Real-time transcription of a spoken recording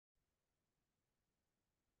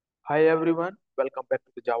Hi everyone, welcome back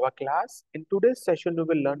to the Java class. In today's session, we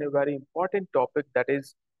will learn a very important topic, that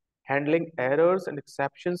is handling errors and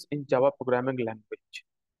exceptions in Java programming language.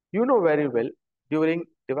 You know very well, during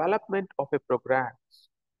development of a program,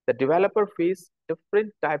 the developer face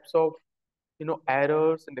different types of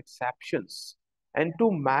errors and exceptions. And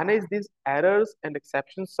to manage these errors and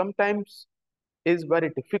exceptions sometimes is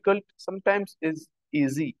very difficult, sometimes is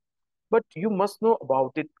easy. But you must know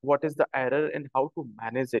about it, what is the error and how to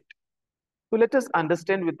manage it. So let us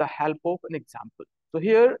understand with the help of an example. So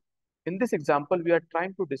here in this example, we are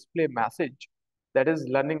trying to display a message that is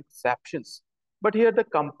learning exceptions. But here the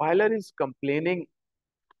compiler is complaining,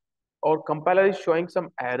 or compiler is showing some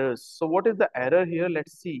errors. So what is the error here?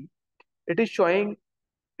 Let's see. It is showing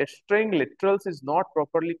a string literals is not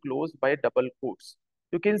properly closed by double quotes.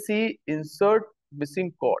 You can see insert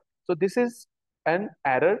missing quote. So this is an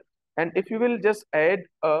error. And if you will just add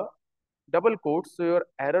a double quotes, so your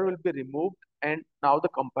error will be removed and now the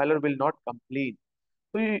compiler will not complain.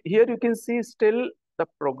 So here you can see still the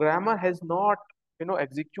programmer has not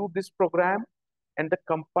execute this program and the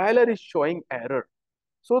compiler is showing error.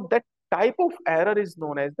 So that type of error is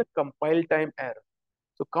known as the compile time error.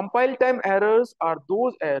 So compile time errors are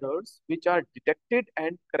those errors which are detected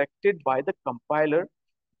and corrected by the compiler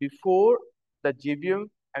before the JVM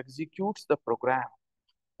executes the program.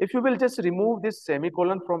 If you will just remove this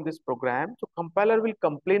semicolon from this program, so compiler will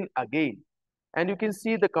complain again. And you can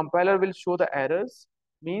see the compiler will show the errors,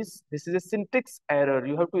 means this is a syntax error.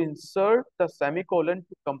 You have to insert the semicolon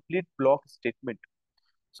to complete block statement.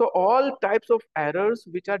 So all types of errors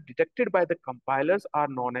which are detected by the compilers are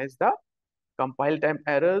known as the compile time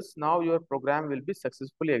errors. Now your program will be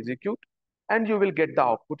successfully executed and you will get the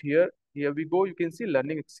output here. Here we go, you can see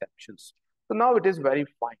learning exceptions. So now it is very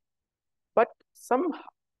fine. But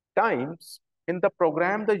sometimes in the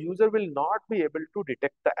program, the user will not be able to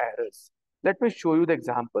detect the errors. Let me show you the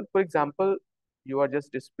example. For example, you are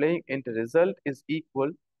just displaying int result is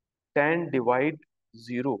equal 10 divide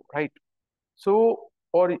 0, right? So,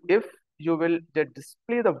 or if you will just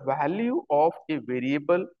display the value of a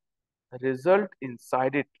variable result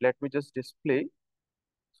inside it, let me just display.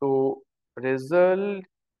 So, result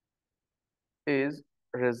is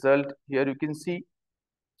result. Here you can see.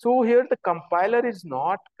 So here the compiler is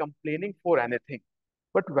not complaining for anything.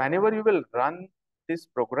 But whenever you will run this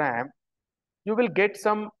program, you will get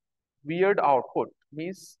some weird output.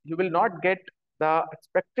 Means you will not get the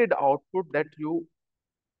expected output that you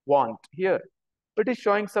want here. It is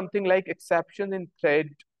showing something like exception in thread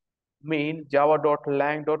main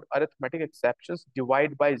java.lang.arithmetic exceptions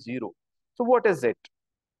divide by 0. So what is it?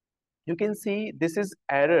 You can see this is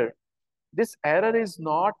error. This error is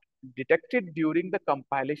not detected during the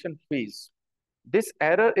compilation phase. This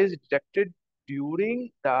error is detected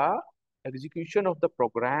during the execution of the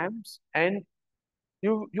programs and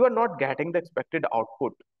you are not getting the expected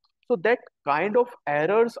output. So that kind of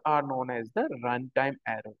errors are known as the runtime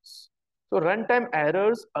errors. So runtime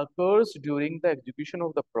errors occurs during the execution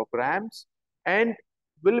of the programs and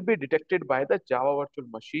will be detected by the Java virtual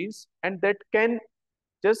machines, and that can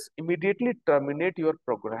just immediately terminate your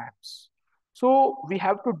programs. So we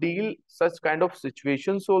have to deal such kind of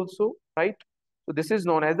situations also, right? So this is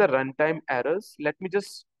known as the runtime errors. Let me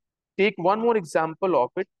just take one more example of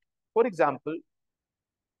it. For example,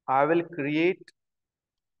 I will create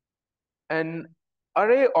an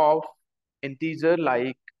array of integer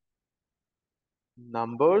like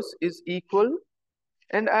numbers is equal,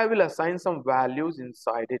 and I will assign some values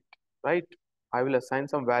inside it, right? I will assign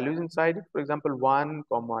some values inside it. For example, 1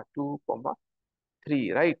 comma 2 comma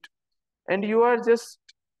 3, right? And you are just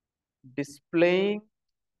displaying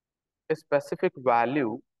a specific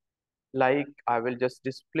value, like I will just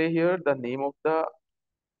display here the name of the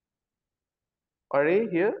array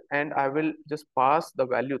here, and I will just pass the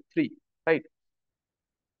value 3, right?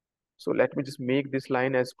 So let me just make this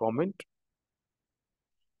line as comment.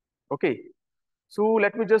 Okay, so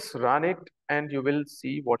let me just run it and you will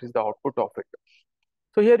see what is the output of it.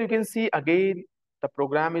 So here you can see again the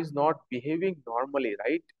program is not behaving normally,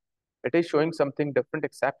 right? It is showing something different,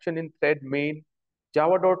 exception in thread main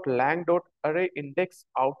java.lang.array index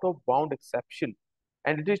out of bound exception,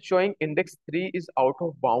 and it is showing index 3 is out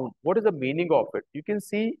of bound. What is the meaning of it? You can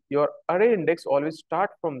see your array index always start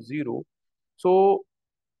from 0. So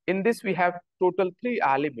in this we have total 3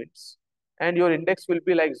 elements and your index will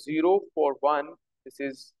be like 0 for 1. This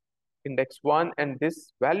is index 1 and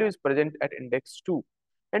this value is present at index 2,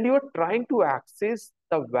 and you are trying to access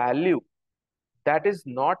the value that is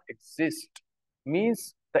not exist,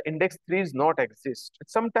 means the index 3 is not exist.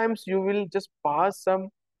 Sometimes you will just pass some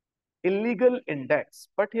illegal index.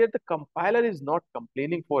 But here the compiler is not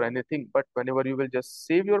complaining for anything, but whenever you will just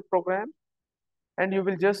save your program and you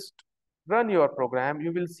will just run your program,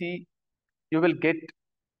 you will see you will get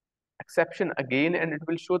exception again, and it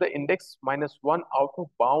will show the index -1 out of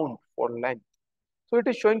bound for length. So it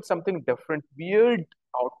is showing something different, weird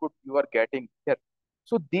output you are getting here.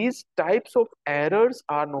 So these types of errors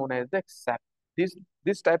are known as the except.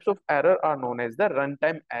 These types of error are known as the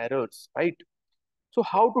runtime errors, right? So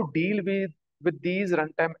how to deal with these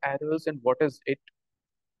runtime errors and what is it?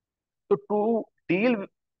 So to deal with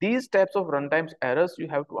these types of runtime errors, you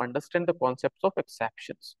have to understand the concepts of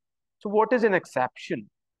exceptions. So what is an exception?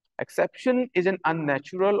 Exception is an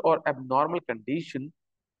unnatural or abnormal condition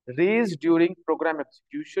raised during program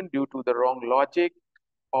execution due to the wrong logic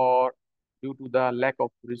or due to the lack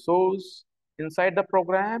of resource inside the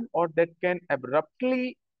program, or that can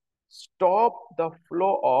abruptly stop the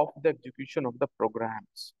flow of the execution of the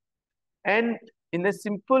programs. And in a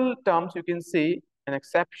simple terms, you can say an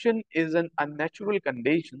exception is an unnatural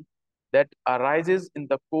condition that arises in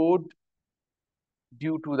the code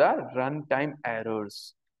due to the runtime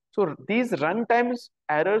errors. So these runtime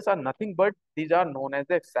errors are nothing but these are known as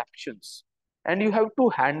the exceptions. And you have to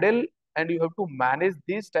handle and you have to manage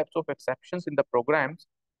these types of exceptions in the programs.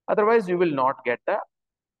 Otherwise, you will not get the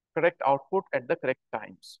correct output at the correct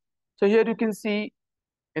times. So here you can see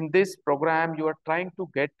in this program, you are trying to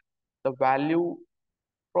get the value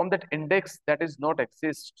from that index that is not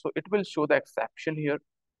exist. So it will show the exception here.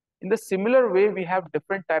 In the similar way, we have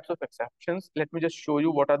different types of exceptions. Let me just show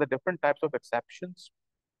you what are the different types of exceptions.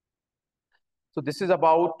 So this is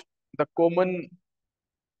about the common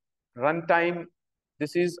runtime.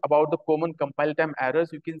 This is about the common compile time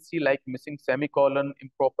errors. You can see like missing semicolon,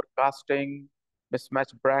 improper casting,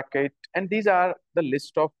 mismatch bracket, and these are the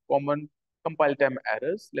list of common compile time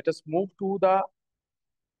errors. Let us move to the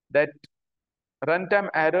that runtime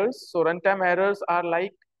errors. So runtime errors are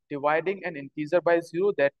like dividing an integer by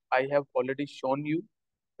 0 that I have already shown you.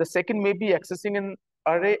 The second may be accessing an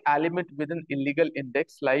array element with an illegal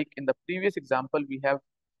index. Like in the previous example, we have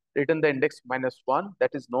written the index -1 that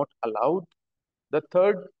is not allowed. The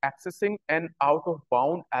third, accessing an out of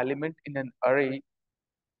bound element in an array.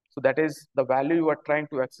 So that is the value you are trying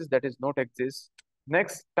to access that is not exist.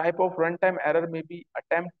 Next type of runtime error may be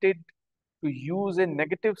attempted to use a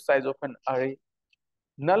negative size of an array.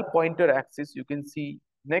 Null pointer access, you can see.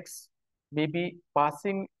 Next maybe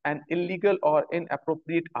passing an illegal or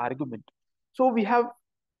inappropriate argument. So we have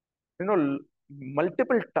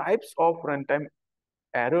multiple types of runtime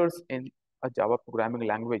errors in a Java programming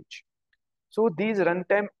language. So these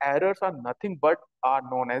runtime errors are nothing but are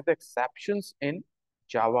known as the exceptions in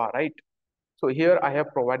Java, right? So here I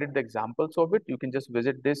have provided the examples of it. You can just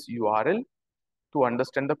visit this URL to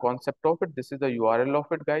understand the concept of it. This is the URL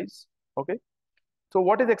of it, guys. Okay. So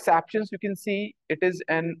what is exceptions? You can see it is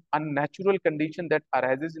an unnatural condition that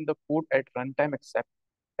arises in the code at runtime except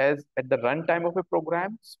as at the runtime of a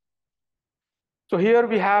program. So here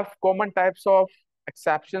we have common types of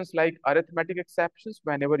exceptions like arithmetic exceptions.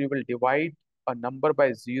 Whenever you will divide a number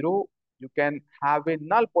by 0, you can have a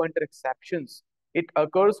null pointer exceptions. It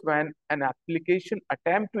occurs when an application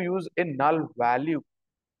attempt to use a null value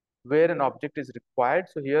where an object is required.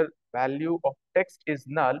 So here value of text is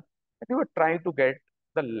null and you are trying to get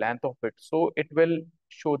the length of it. So it will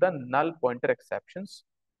show the null pointer exceptions.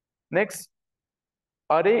 Next,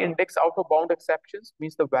 array index out of bound exceptions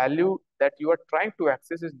means the value that you are trying to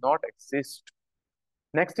access is not exist.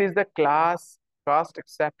 Next is the class cast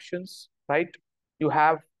exceptions, right? You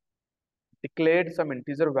have declared some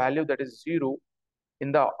integer value that is 0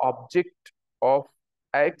 in the object of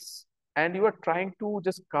X and you are trying to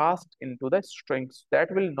just cast into the strings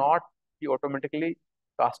that will not be automatically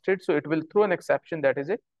casted. So it will throw an exception that is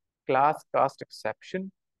a class cast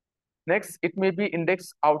exception. Next, it may be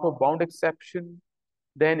index out of bound exception.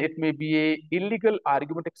 Then it may be a illegal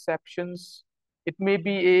argument exceptions. It may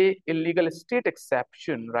be a illegal state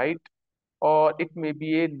exception, right? Or it may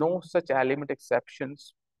be a no such element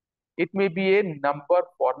exceptions. It may be a number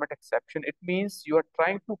format exception. It means you are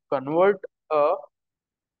trying to convert a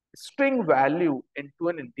string value into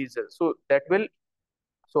an integer. So that will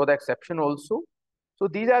show the exception also. So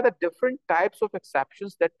these are the different types of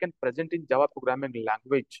exceptions that can present in Java programming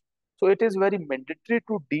language. So it is very mandatory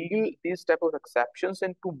to deal these type of exceptions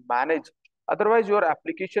and to manage. Otherwise, your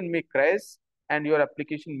application may crash and your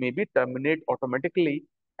application may be terminated automatically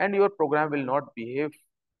and your program will not behave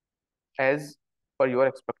as per your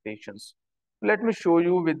expectations. Let me show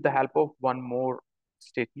you with the help of one more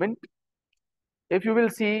statement. If you will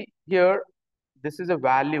see here, this is a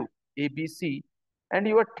value ABC and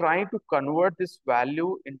you are trying to convert this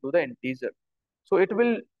value into the integer. So it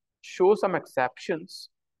will show some exceptions.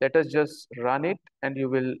 Let us just run it and you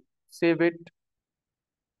will save it.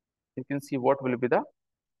 You can see what will be the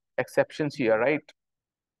exceptions here, right?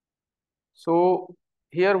 So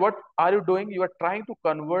here, what are you doing? You are trying to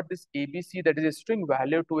convert this ABC, that is a string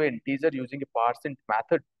value, to an integer using a parseInt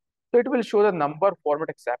method. So it will show the number format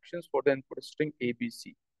exceptions for the input string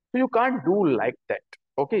ABC. So you can't do like that.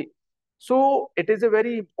 Okay. So it is a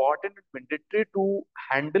very important and mandatory to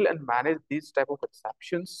handle and manage these type of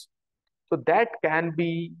exceptions. So that can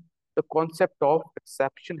be the concept of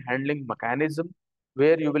exception handling mechanism,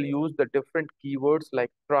 where you will use the different keywords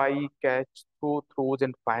like try, catch, throw, throws,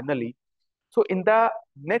 and finally. So in the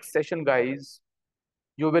next session, guys,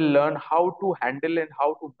 you will learn how to handle and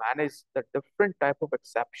how to manage the different type of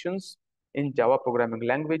exceptions in Java programming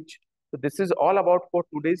language. So this is all about for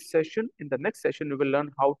today's session. In the next session, we will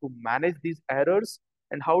learn how to manage these errors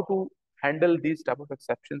and how to handle these type of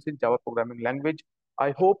exceptions in Java programming language.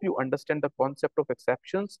 I hope you understand the concept of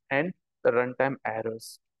exceptions and the runtime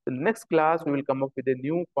errors. In the next class, we will come up with a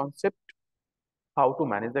new concept, how to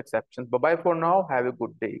manage the exceptions. Bye bye for now. Have a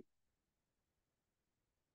good day.